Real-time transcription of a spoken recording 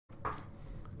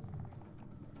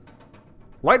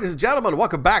Ladies and gentlemen,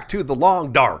 welcome back to The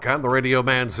Long Dark. I'm the Radio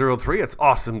Man 03. It's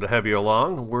awesome to have you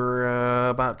along. We're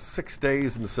about 6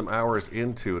 days and some hours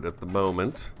into it at the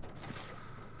moment.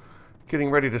 Getting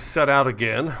ready to set out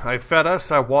again. I fed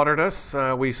us, I watered us.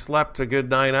 We slept a good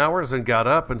 9 hours and got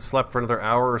up and slept for another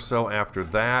hour or so after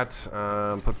that.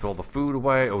 Put all the food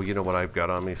away. Oh, you know what I've got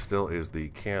on me still is the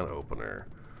can opener.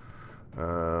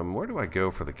 Where do I go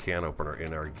for the can opener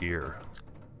in our gear?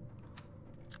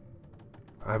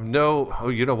 I have no... Oh,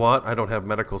 you know what? I don't have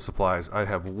medical supplies. I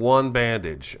have one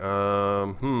bandage.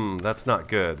 That's not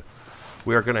good.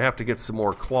 We are going to have to get some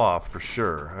more cloth for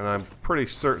sure. And I'm pretty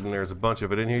certain there's a bunch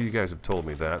of it in here. You guys have told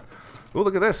me that. Oh,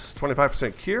 look at this.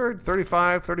 25% cured.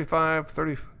 35, 35,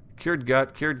 30... Cured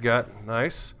gut.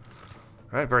 Nice.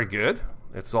 All right, very good.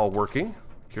 It's all working.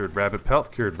 Cured rabbit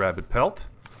pelt.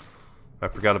 I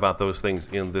forgot about those things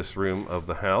in this room of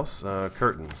the house.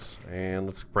 Curtains. And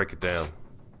let's break it down.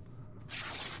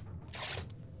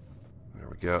 There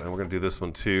we go. And we're going to do this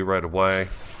one too right away.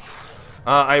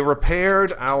 I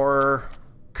repaired our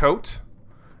coat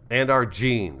and our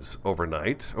jeans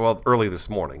overnight. Well, early this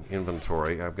morning.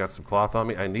 Inventory. I've got some cloth on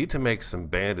me. I need to make some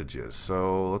bandages.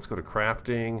 So let's go to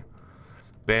crafting.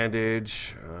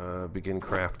 Bandage. Begin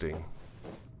crafting.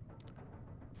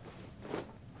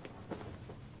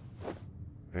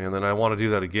 And then I want to do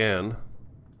that again.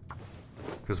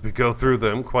 Because we go through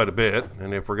them quite a bit.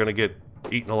 And if we're going to get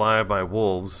eaten alive by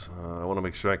wolves, I want to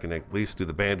make sure I can at least do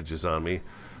the bandages on me.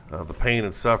 The pain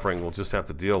and suffering we'll just have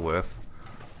to deal with.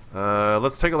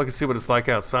 Let's take a look and see what it's like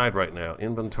outside right now.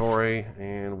 Inventory,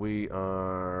 and we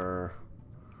are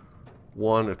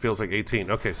 1, it feels like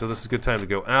 18. Okay, so this is a good time to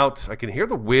go out. I can hear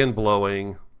the wind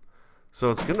blowing.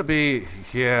 So it's going to be,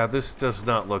 yeah, this does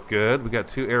not look good. We got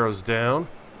 2 arrows down.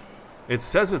 It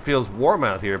says it feels warm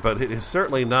out here, but it is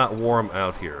certainly not warm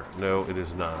out here. No, it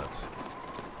is not.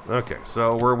 Okay,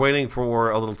 so we're waiting for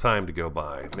a little time to go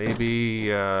by. Maybe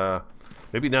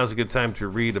now's a good time to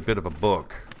read a bit of a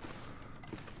book.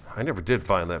 I never did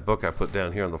find that book I put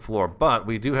down here on the floor, but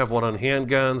we do have one on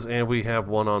handguns and we have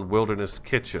one on Wilderness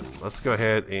Kitchen. Let's go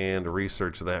ahead and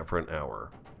research that for an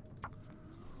hour.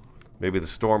 Maybe the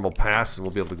storm will pass and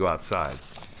we'll be able to go outside.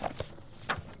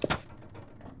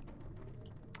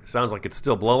 Sounds like it's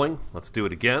still blowing. Let's do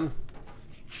it again.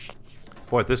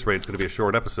 Boy, at this rate, it's going to be a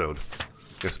short episode.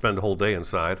 Gonna spend a whole day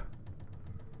inside.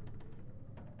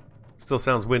 Still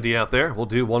sounds windy out there. We'll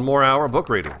do 1 more hour of book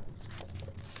reading.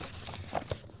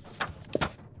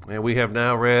 And we have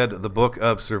now read the Book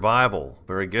of Survival.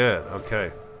 Very good.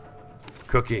 Okay.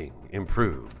 Cooking.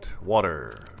 Improved.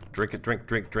 Water. Drink it,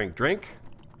 drink.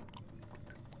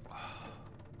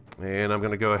 And I'm going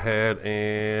to go ahead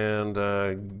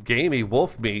and gamey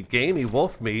wolf meat.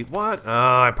 What?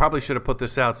 I probably should have put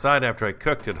this outside after I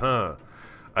cooked it, huh?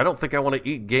 I don't think I want to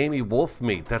eat gamey wolf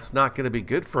meat. That's not going to be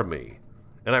good for me.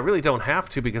 And I really don't have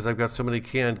to because I've got so many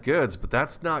canned goods, but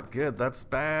that's not good. That's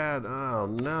bad. Oh,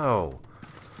 no.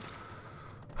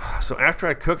 So after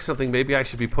I cook something, maybe I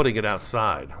should be putting it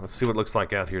outside. Let's see what it looks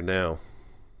like out here now.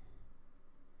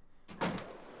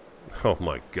 Oh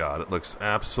my god, it looks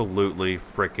absolutely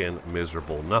freaking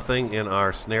miserable. Nothing in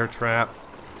our snare trap.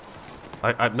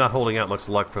 I'm not holding out much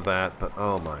luck for that, but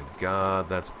oh my god,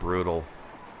 that's brutal.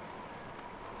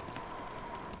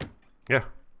 Yeah.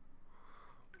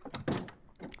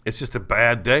 It's just a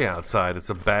bad day outside. It's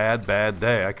a bad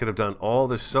day. I could have done all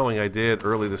this sewing I did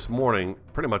early this morning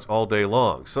pretty much all day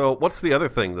long. So what's the other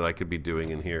thing that I could be doing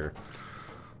in here?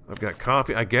 I've got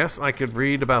coffee. I guess I could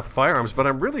read about the firearms, but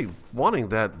I'm really wanting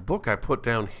that book I put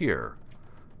down here.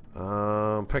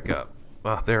 Pick up.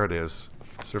 Ah, there it is.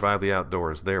 Survive the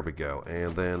Outdoors. There we go.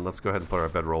 And then let's go ahead and put our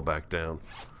bedroll back down.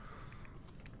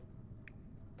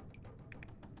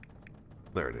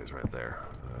 There it is right there.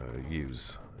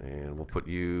 Use. And we'll put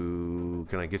you...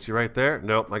 Can I get you right there?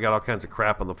 Nope, I got all kinds of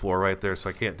crap on the floor right there, so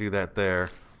I can't do that there.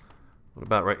 What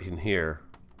about right in here?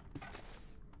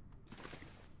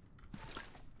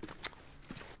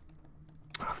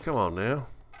 Oh, come on now.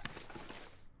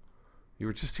 You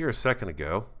were just here a second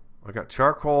ago. I got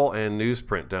charcoal and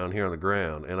newsprint down here on the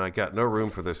ground, and I got no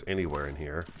room for this anywhere in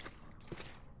here.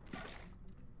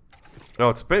 Oh,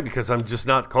 it's maybe because I'm just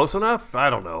not close enough? I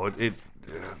don't know.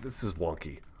 This is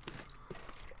wonky.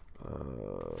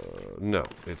 No,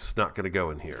 it's not going to go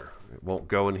in here. It won't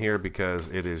go in here because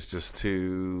it is just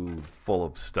too full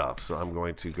of stuff. So I'm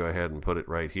going to go ahead and put it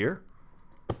right here.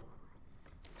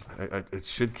 It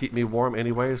should keep me warm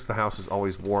anyways. The house is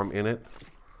always warm in it.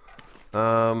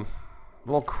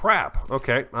 Well, crap.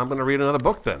 Okay, I'm going to read another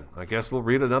book then. I guess we'll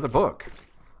read another book.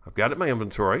 I've got it in my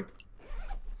inventory.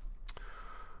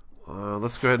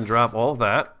 Let's go ahead and drop all of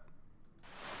that.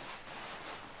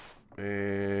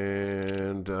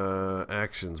 And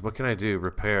actions. What can I do?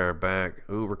 Repair back.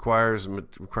 Ooh, requires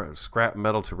scrap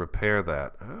metal to repair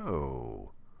that.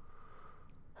 Oh.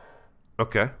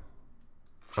 Okay.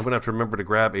 I'm going to have to remember to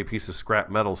grab a piece of scrap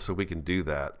metal so we can do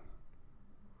that.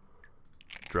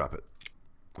 Drop it.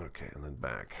 Okay, and then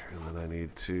back. And then I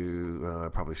need to... I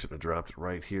probably shouldn't have dropped it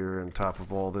right here on top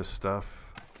of all this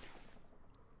stuff.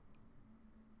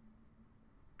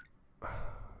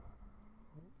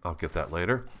 I'll get that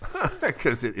later.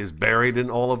 Because it is buried in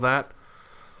all of that.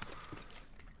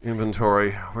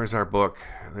 Inventory. Where's our book?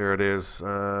 There it is.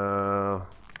 100%.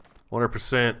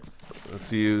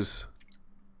 Let's use...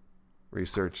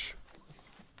 research.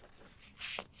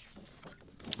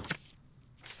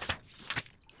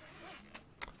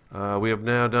 We have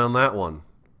now done that one.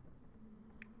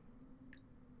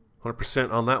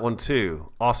 100% on that one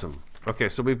too. Awesome. Okay,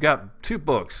 so we've got 2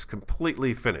 books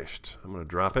completely finished. I'm going to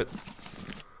drop it.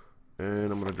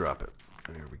 And I'm going to drop it.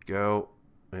 There we go.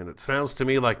 And it sounds to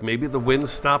me like maybe the wind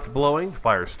stopped blowing.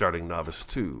 Fire starting novice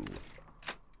 2.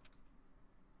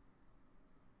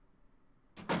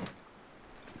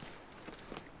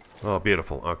 Oh,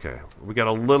 beautiful. Okay. We got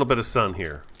a little bit of sun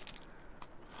here.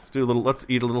 Let's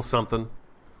eat a little something.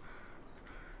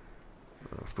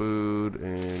 Food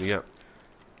and yep.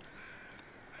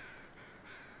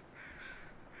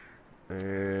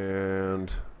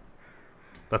 And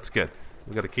that's good.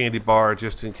 We got a candy bar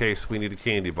just in case we need a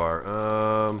candy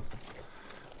bar.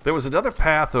 There was another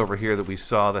path over here that we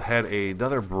saw that had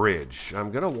another bridge.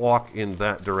 I'm gonna walk in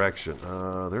that direction.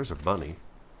 There's a bunny.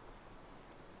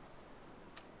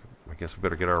 I guess we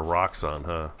better get our rocks on,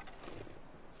 huh?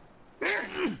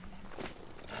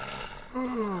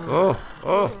 Oh,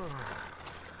 oh.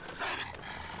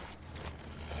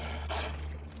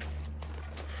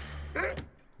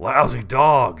 Lousy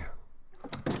dog.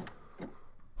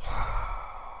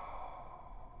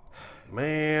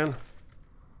 Man.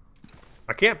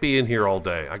 I can't be in here all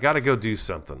day. I gotta go do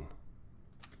something.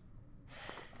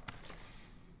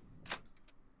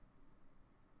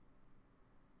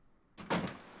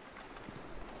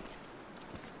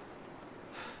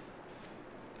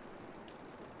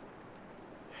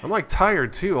 I'm like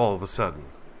tired too all of a sudden.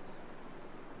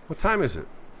 What time is it?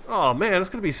 Oh man, it's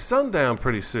gonna be sundown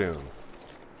pretty soon.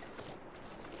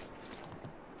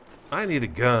 I need a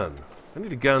gun. I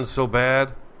need a gun so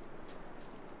bad.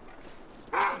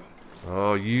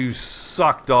 Oh, you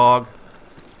suck, dog.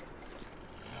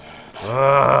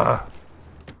 Ugh.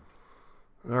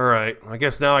 Alright, I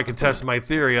guess now I can test my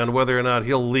theory on whether or not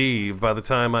he'll leave by the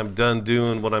time I'm done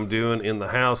doing what I'm doing in the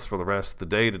house for the rest of the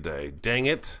day today. Dang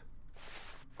it.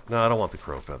 No, I don't want the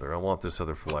crow feather. I want this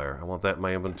other flare. I want that in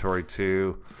my inventory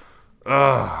too.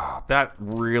 Ugh, that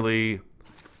really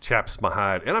chaps my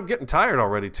hide. And I'm getting tired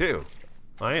already too.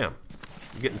 I am.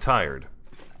 I'm getting tired.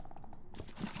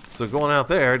 So going out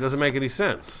there doesn't make any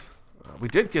sense. We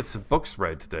did get some books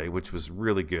read today, which was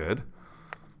really good.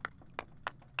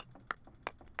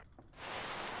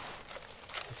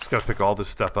 Just gotta pick all this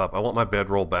stuff up. I want my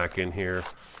bedroll back in here.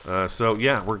 So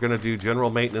yeah, we're gonna do general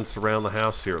maintenance around the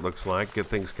house here, it looks like. Get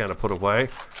things kind of put away.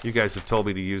 You guys have told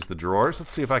me to use the drawers.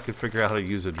 Let's see if I can figure out how to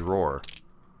use a drawer.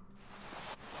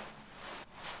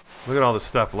 Look at all this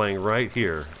stuff laying right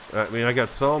here. I mean, I got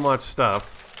so much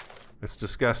stuff. It's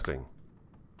disgusting.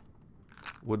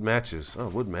 Wood matches. Oh,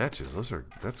 wood matches.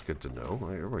 That's good to know.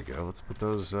 There we go. Let's put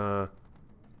those right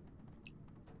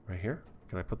here.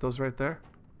 Can I put those right there?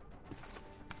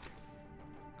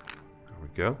 There we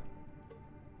go.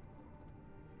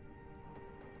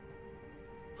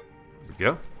 There we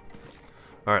go.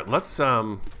 All right, let's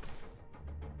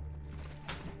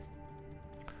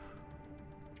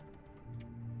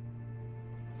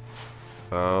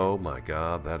oh my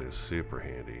god, that is super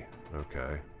handy.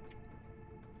 Okay.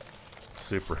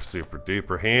 Super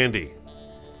duper handy.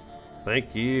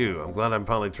 Thank you. I'm glad I'm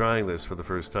finally trying this for the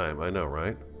first time. I know,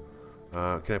 right?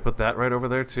 Can I put that right over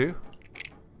there too?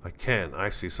 I can. I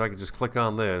see. So I can just click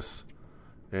on this.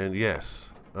 And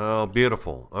yes. Oh,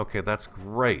 beautiful. Okay, that's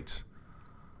great.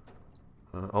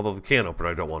 Although the can opener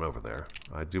I don't want over there.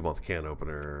 I do want the can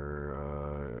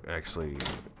opener actually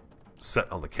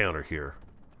set on the counter here.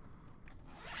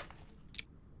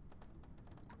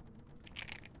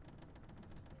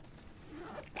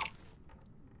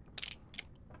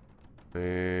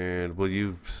 And will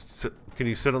you sit, can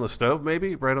you sit on the stove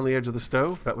maybe? Right on the edge of the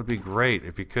stove? That would be great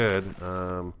if you could.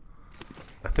 I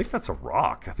think that's a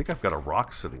rock. I think I've got a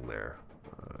rock sitting there.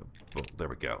 Well, there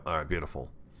we go. Alright, beautiful.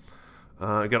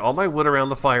 I got all my wood around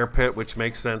the fire pit, which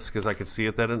makes sense because I could see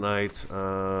it then at night.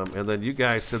 And then you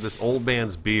guys said this old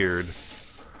man's beard.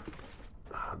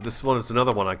 This one is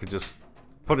another one I could just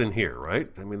put in here, right?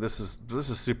 I mean, this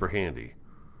is super handy.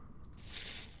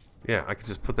 Yeah, I could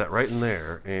just put that right in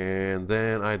there, and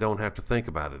then I don't have to think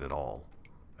about it at all.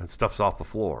 And stuff's off the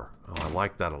floor. Oh, I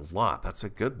like that a lot. That's a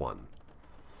good one.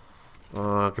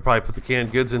 I could probably put the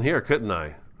canned goods in here, couldn't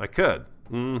I? I could.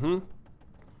 Mm-hmm.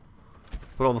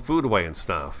 Put all the food away and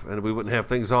stuff, and we wouldn't have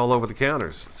things all over the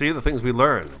counters. See, the things we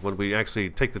learn when we actually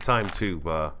take the time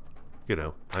to, you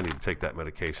know, I need to take that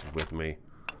medication with me.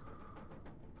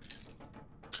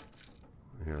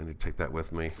 Yeah, I need to take that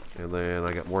with me. And then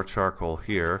I got more charcoal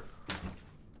here.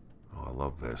 Oh, I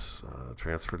love this.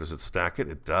 Transfer, does it stack it?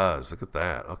 It does. Look at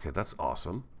that. Okay, that's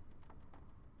awesome.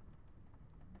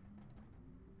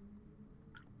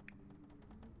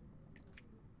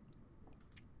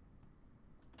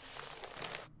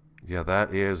 Yeah,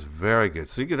 that is very good.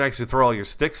 So you could actually throw all your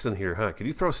sticks in here, huh? Can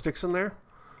you throw sticks in there?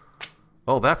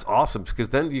 Oh, that's awesome, because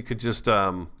then you could just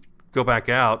go back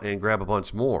out and grab a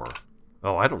bunch more.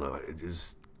 Oh, I don't know. It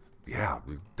is, yeah,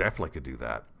 we definitely could do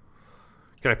that.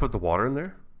 Can I put the water in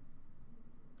there?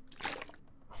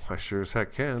 Oh, I sure as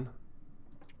heck can.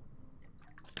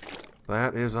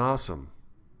 That is awesome.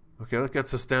 Okay, that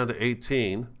gets us down to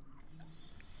 18.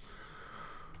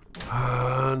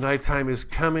 Nighttime is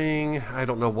coming. I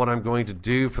don't know what I'm going to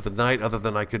do for the night other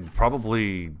than I could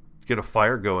probably get a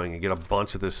fire going and get a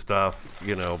bunch of this stuff,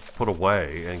 you know, put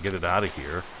away and get it out of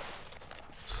here.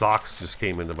 Socks just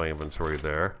came into my inventory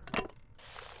there.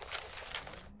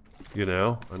 You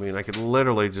know, I mean, I could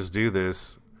literally just do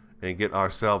this and get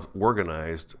ourselves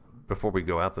organized before we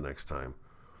go out the next time.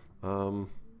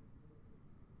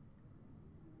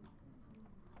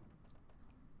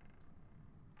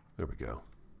 There we go.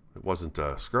 It wasn't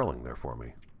scrolling there for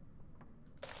me.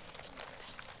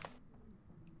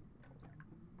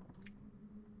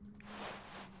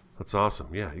 That's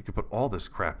awesome. Yeah, you could put all this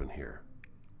crap in here.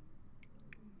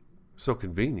 So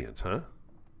convenient, huh?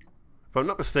 If I'm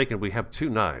not mistaken, we have 2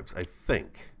 knives, I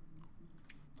think.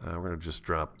 We're going to just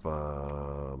drop...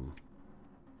 Oh,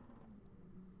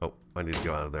 I need to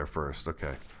go out of there first.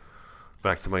 Okay.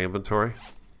 Back to my inventory.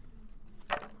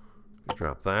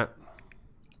 Drop that.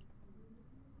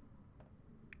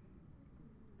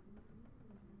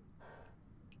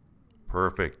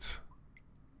 Perfect.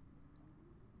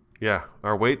 Yeah,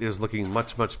 our weight is looking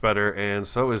much, much better, and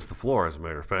so is the floor, as a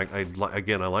matter of fact.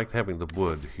 Again, I liked having the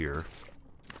wood here.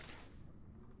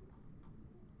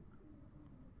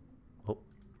 Oh,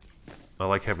 I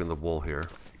like having the wool here.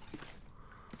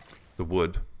 The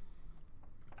wood.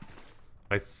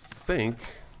 I think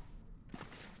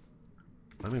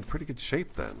I'm in pretty good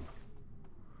shape then.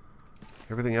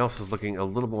 Everything else is looking a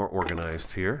little more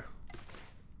organized here.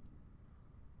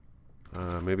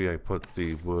 Maybe I put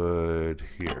the wood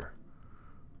here.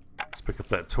 Let's pick up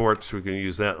that torch. We can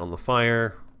use that on the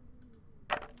fire.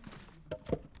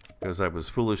 Because I was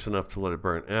foolish enough to let it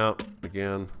burn out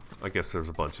again. I guess there's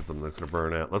a bunch of them that's going to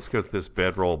burn out. Let's get this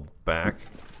bedroll back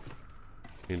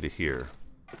into here.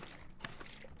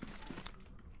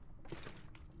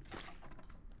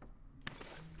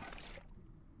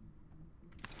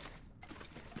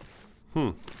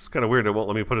 It's kind of weird it won't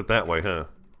let me put it that way, huh?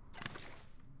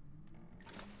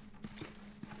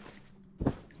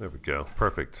 There we go.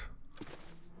 Perfect.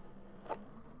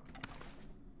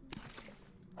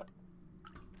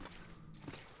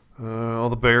 All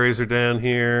the berries are down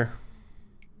here.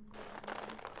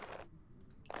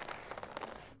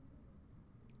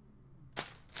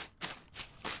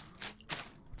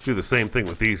 Let's do the same thing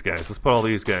with these guys. Let's put all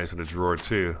these guys in a drawer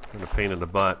too. And a pain in the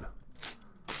butt.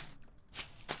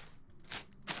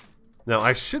 Now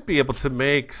I should be able to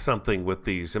make something with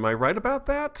these. Am I right about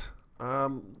that?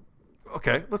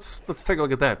 Okay, let's take a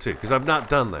look at that too, because I've not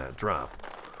done that drop.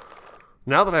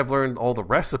 Now that I've learned all the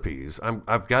recipes,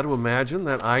 I've got to imagine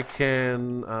that I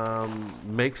can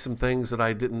make some things that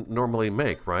I didn't normally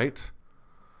make, right?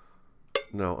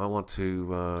 No, I want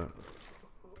to...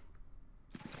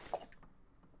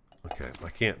 Okay, I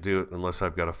can't do it unless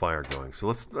I've got a fire going. So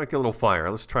let's make a little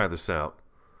fire. Let's try this out.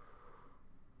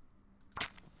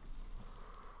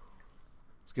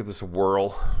 Let's give this a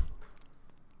whirl.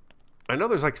 I know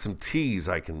there's like some teas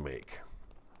I can make.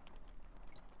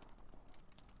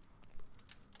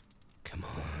 Come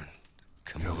on.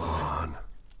 Come on.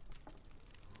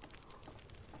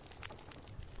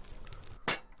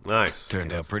 Nice.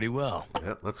 Turned out pretty well.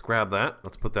 Yeah, let's grab that.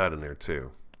 Let's put that in there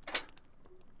too.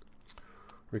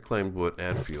 Reclaimed wood,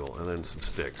 add fuel, and then some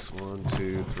sticks. 1,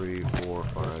 2, 3, 4,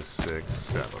 5, 6,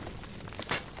 7.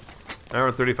 Hour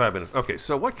and 35 minutes. Okay,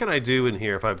 so what can I do in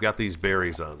here if I've got these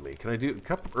berries on me? Can I do a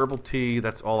cup of herbal tea?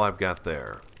 That's all I've got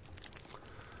there.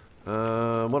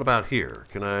 What about here?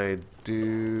 Can I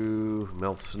do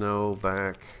melt snow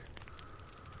back?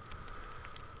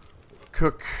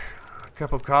 Cook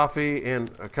cup of coffee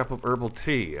and a cup of herbal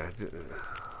tea.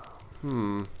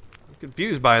 I'm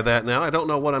confused by that now. I don't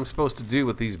know what I'm supposed to do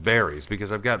with these berries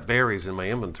because I've got berries in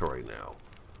my inventory now.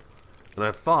 And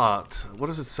I thought, what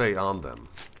does it say on them?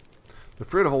 The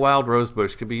fruit of a wild rose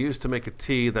bush can be used to make a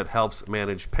tea that helps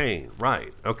manage pain.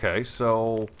 Right. Okay,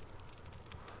 so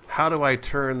how do I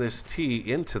turn this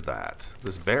tea into that?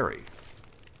 This berry?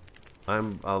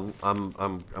 I'm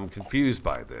confused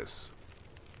by this.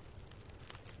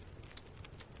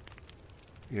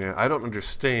 Yeah, I don't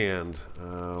understand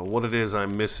what it is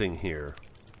I'm missing here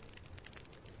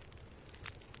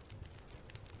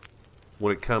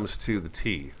when it comes to the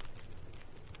tea.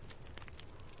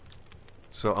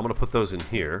 So I'm going to put those in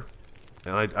here.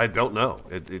 And I don't know.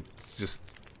 It's just,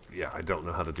 yeah, I don't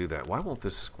know how to do that. Why won't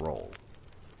this scroll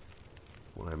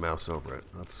when I mouse over it?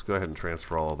 Let's go ahead and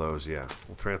transfer all of those. Yeah,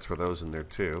 we'll transfer those in there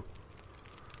too.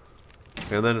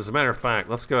 And then as a matter of fact,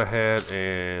 let's go ahead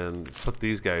and put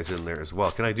these guys in there as well.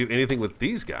 Can I do anything with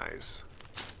these guys?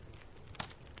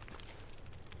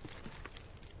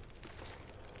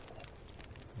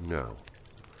 No.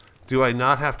 Do I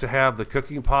not have to have the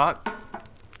cooking pot?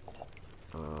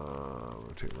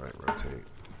 Rotate, right, rotate.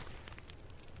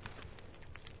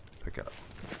 Pick up.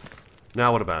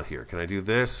 Now what about here? Can I do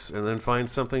this and then find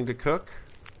something to cook?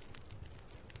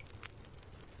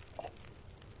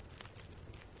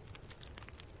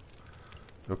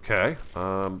 Okay.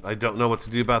 I don't know what to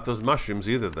do about those mushrooms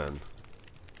either then.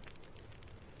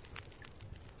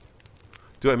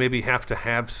 Do I maybe have to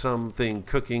have something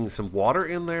cooking, some water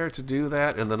in there to do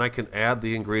that, and then I can add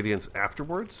the ingredients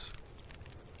afterwards?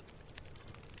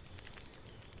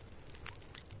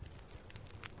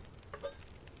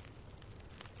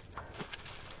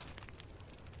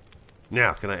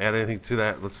 Now, can I add anything to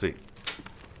that? Let's see.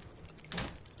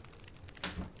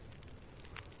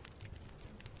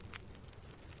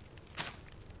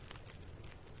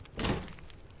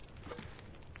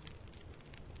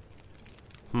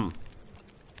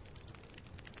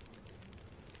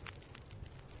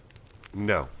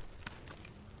 No.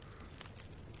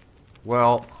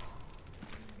 Well...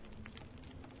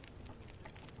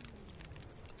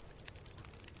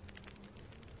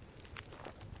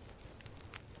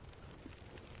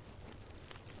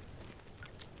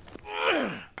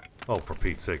 Oh, for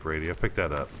Pete's sake, radio. Pick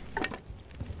that up.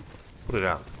 Put it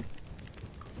out.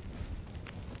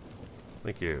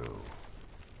 Thank you.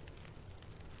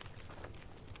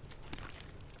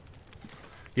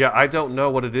 Yeah, I don't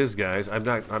know what it is, guys.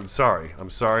 I'm sorry. I'm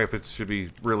sorry if it should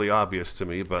be really obvious to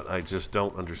me, but I just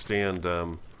don't understand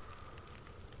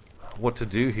what to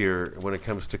do here when it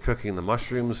comes to cooking the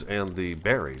mushrooms and the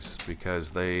berries,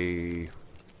 because they...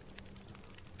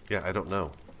 Yeah, I don't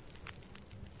know.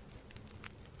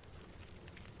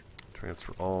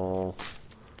 Transfer all.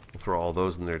 We'll throw all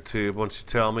those in there too. Once you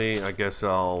tell me, I guess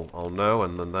I'll know,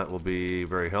 and then that will be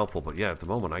very helpful. But yeah, at the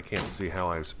moment, I can't see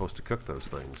how I'm supposed to cook those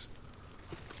things.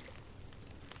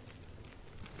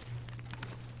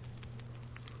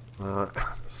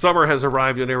 Summer has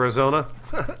arrived in Arizona.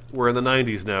 We're in the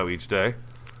 90s now each day,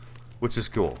 which is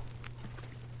cool.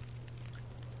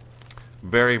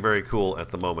 Very, very cool at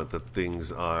the moment that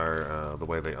things are the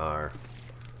way they are.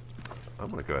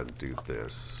 I'm going to go ahead and do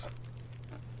this.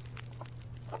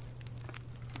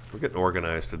 We're getting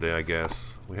organized today, I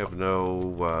guess. We have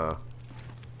no,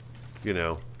 you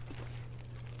know,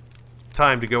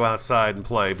 time to go outside and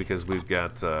play because we've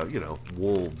got, you know,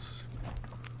 wolves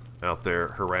out there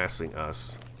harassing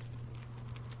us.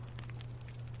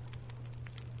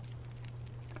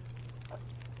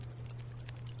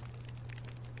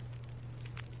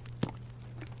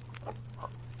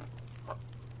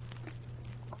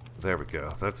 There we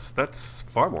go. That's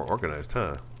far more organized,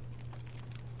 huh?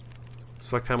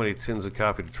 Select how many tins of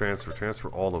coffee to transfer. Transfer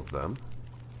all of them.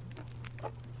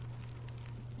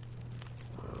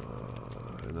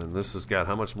 And then this has got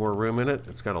how much more room in it?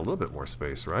 It's got a little bit more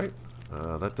space, right?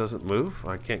 That doesn't move.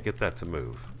 I can't get that to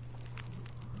move.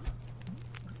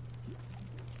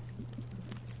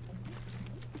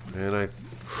 And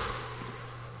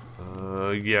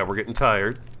yeah, we're getting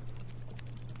tired.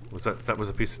 Was that was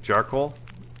a piece of charcoal?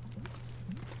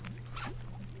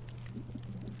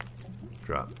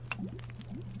 Drop.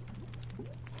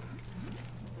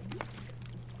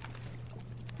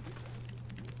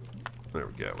 There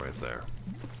we go, right there.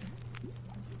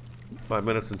 5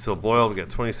 minutes until boiled. We got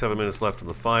 27 minutes left in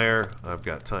the fire. I've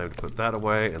got time to put that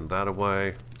away and that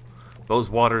away. Those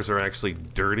waters are actually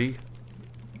dirty.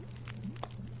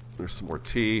 There's some more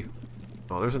tea.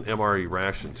 Oh, there's an MRE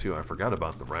ration too. I forgot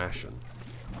about the ration.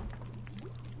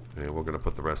 And we're going to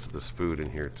put the rest of this food in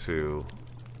here too.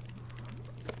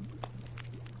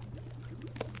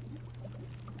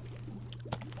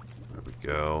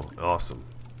 go. Awesome.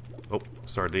 Oh,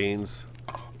 sardines.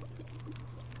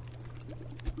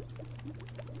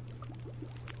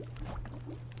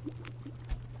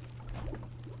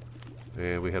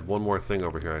 And we had one more thing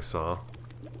over here I saw.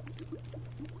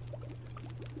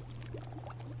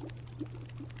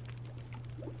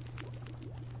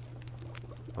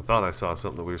 I thought I saw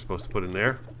something that we were supposed to put in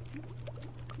there.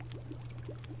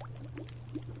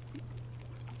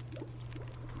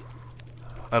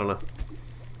 I don't know.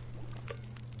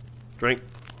 Drink.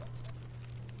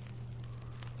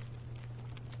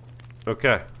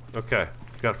 Okay, okay.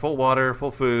 Got full water,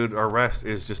 full food. Our rest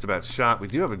is just about shot. We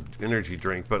do have an energy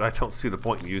drink, but I don't see the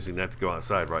point in using that to go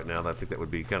outside right now. I think that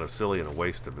would be kind of silly and a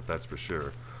waste of it, that's for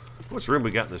sure. How much room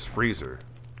we got in this freezer?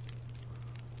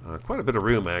 Quite a bit of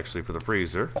room, actually, for the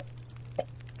freezer.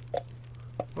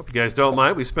 Hope you guys don't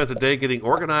mind. We spent a day getting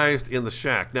organized in the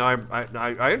shack. Now,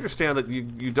 I understand that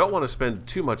you don't want to spend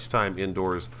too much time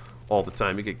indoors all the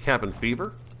time. You get cabin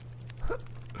fever.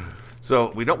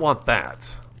 So, we don't want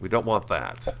that. We don't want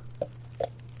that.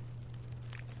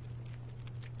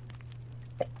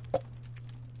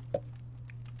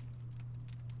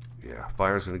 Yeah,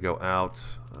 fire's going to go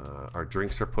out. Our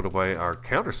drinks are put away. Our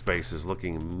counter space is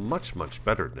looking much, much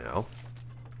better now.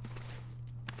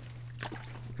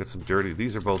 Got some dirty,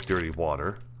 these are both dirty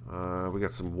water. We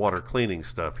got some water cleaning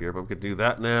stuff here, but we can do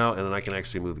that now, and then I can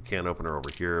actually move the can opener over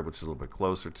here, which is a little bit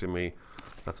closer to me.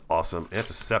 That's awesome.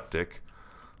 Antiseptic.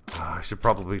 I should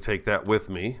probably take that with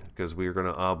me, because we are going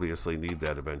to obviously need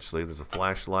that eventually. There's a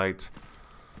flashlight.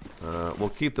 We'll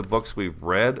keep the books we've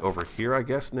read over here, I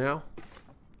guess, now.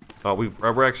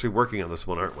 We're actually working on this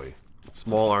one, aren't we?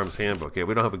 Small Arms Handbook. Yeah,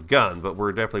 we don't have a gun, but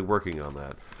we're definitely working on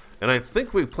that. And I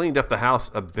think we've cleaned up the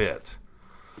house a bit.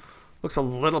 Looks a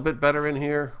little bit better in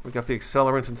here. We got the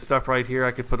accelerant and stuff right here. I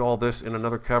could put all this in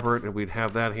another cupboard and we'd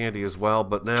have that handy as well.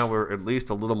 But now we're at least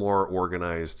a little more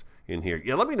organized in here.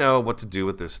 Yeah, let me know what to do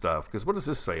with this stuff. Because what does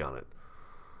this say on it?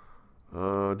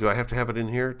 Do I have to have it in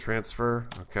here? Transfer?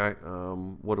 Okay.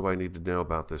 What do I need to know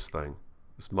about this thing?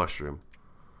 This mushroom.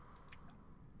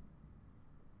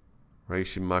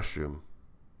 Reishi mushroom.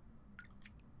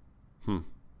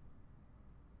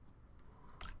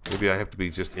 Maybe I have to be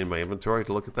just in my inventory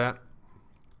to look at that.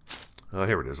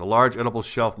 Here it is. A large edible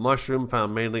shelf mushroom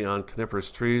found mainly on coniferous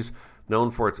trees,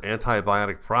 known for its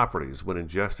antibiotic properties when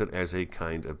ingested as a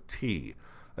kind of tea.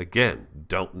 Again,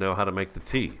 don't know how to make the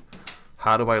tea.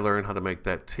 How do I learn how to make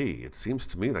that tea? It seems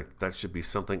to me like that should be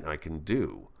something I can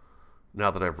do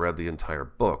now that I've read the entire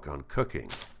book on cooking.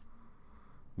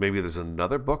 Maybe there's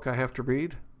another book I have to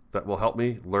read that will help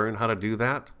me learn how to do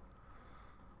that.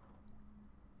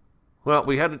 Well,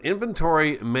 we had an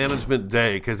inventory management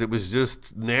day because it was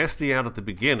just nasty out at the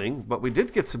beginning, but we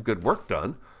did get some good work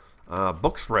done.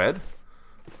 Books read.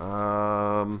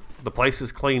 The place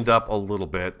is cleaned up a little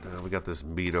bit. We got this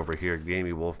meat over here,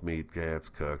 gamey wolf meat. Yeah, it's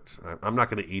cooked. I'm not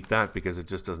going to eat that because it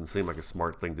just doesn't seem like a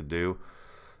smart thing to do.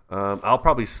 I'll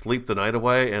probably sleep the night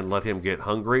away and let him get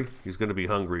hungry. He's going to be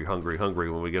hungry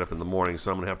when we get up in the morning,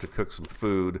 so I'm going to have to cook some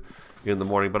food in the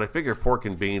morning. But I figure pork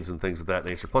and beans and things of that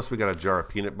nature. Plus, we got a jar of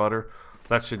peanut butter.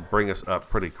 That should bring us up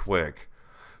pretty quick.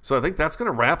 So I think that's going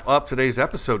to wrap up today's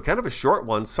episode. Kind of a short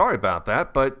one. Sorry about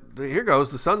that, but here goes.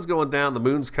 The sun's going down. The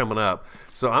moon's coming up.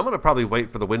 So I'm going to probably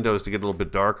wait for the windows to get a little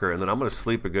bit darker, and then I'm going to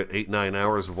sleep a good 8-9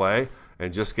 hours away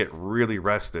and just get really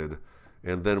rested.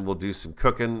 And then we'll do some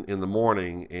cooking in the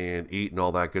morning and eat and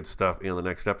all that good stuff in the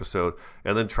next episode.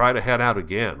 And then try to head out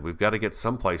again. We've got to get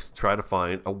someplace to try to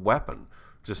find a weapon.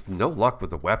 Just no luck with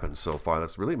the weapons so far.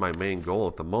 That's really my main goal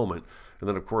at the moment. And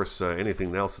then, of course,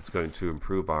 anything else that's going to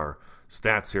improve our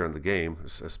stats here in the game,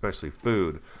 especially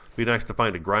food. It'd be nice to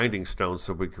find a grinding stone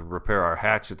so we can repair our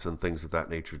hatchets and things of that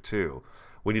nature, too.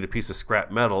 We need a piece of scrap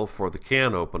metal for the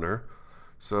can opener.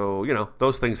 So, you know,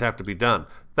 those things have to be done.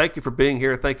 Thank you for being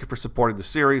here. Thank you for supporting the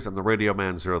series. I'm the Radio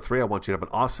Man 03. I want you to have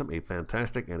an awesome, a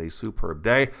fantastic, and a superb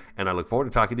day. And I look forward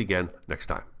to talking to you again next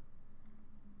time.